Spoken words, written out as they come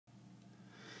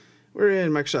We're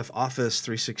in Microsoft Office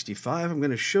 365. I'm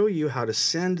going to show you how to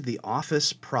send the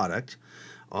Office product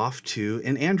off to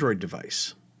an Android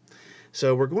device.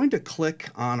 So we're going to click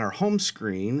on our home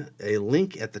screen, a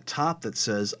link at the top that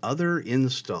says Other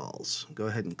Installs. Go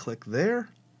ahead and click there.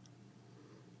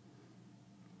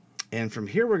 And from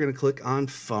here, we're going to click on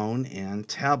Phone and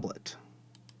Tablet.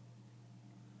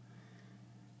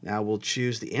 Now we'll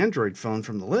choose the Android phone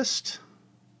from the list.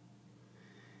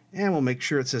 And we'll make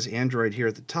sure it says Android here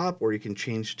at the top, or you can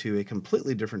change to a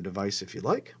completely different device if you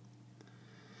like.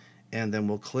 And then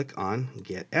we'll click on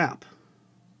Get App.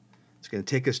 It's going to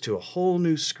take us to a whole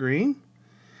new screen.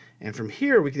 And from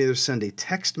here, we can either send a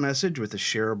text message with a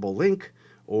shareable link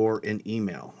or an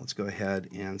email. Let's go ahead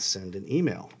and send an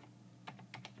email.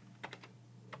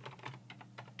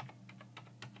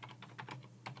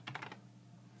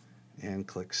 And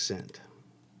click Send.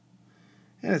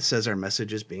 And it says our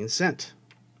message is being sent.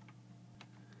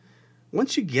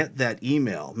 Once you get that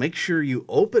email, make sure you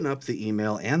open up the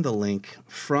email and the link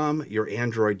from your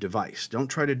Android device. Don't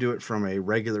try to do it from a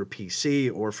regular PC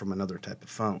or from another type of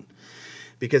phone,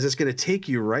 because it's going to take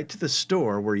you right to the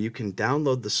store where you can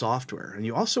download the software. And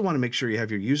you also want to make sure you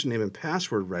have your username and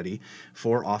password ready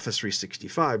for Office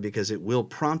 365, because it will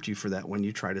prompt you for that when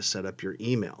you try to set up your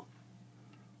email.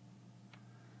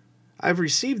 I've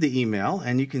received the email,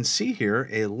 and you can see here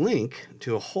a link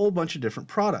to a whole bunch of different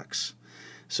products.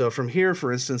 So from here,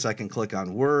 for instance, I can click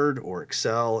on Word or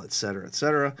Excel,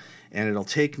 etc., and it'll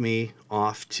take me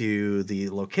off to the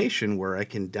location where I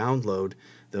can download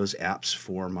those apps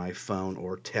for my phone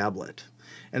or tablet.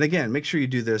 And again, make sure you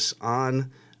do this on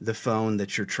the phone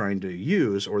that you're trying to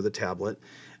use or the tablet,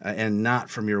 and not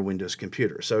from your Windows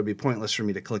computer. So it would be pointless for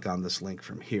me to click on this link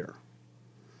from here.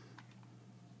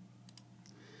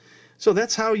 So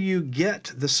that's how you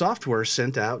get the software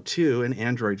sent out to an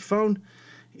Android phone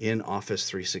in Office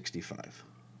 365.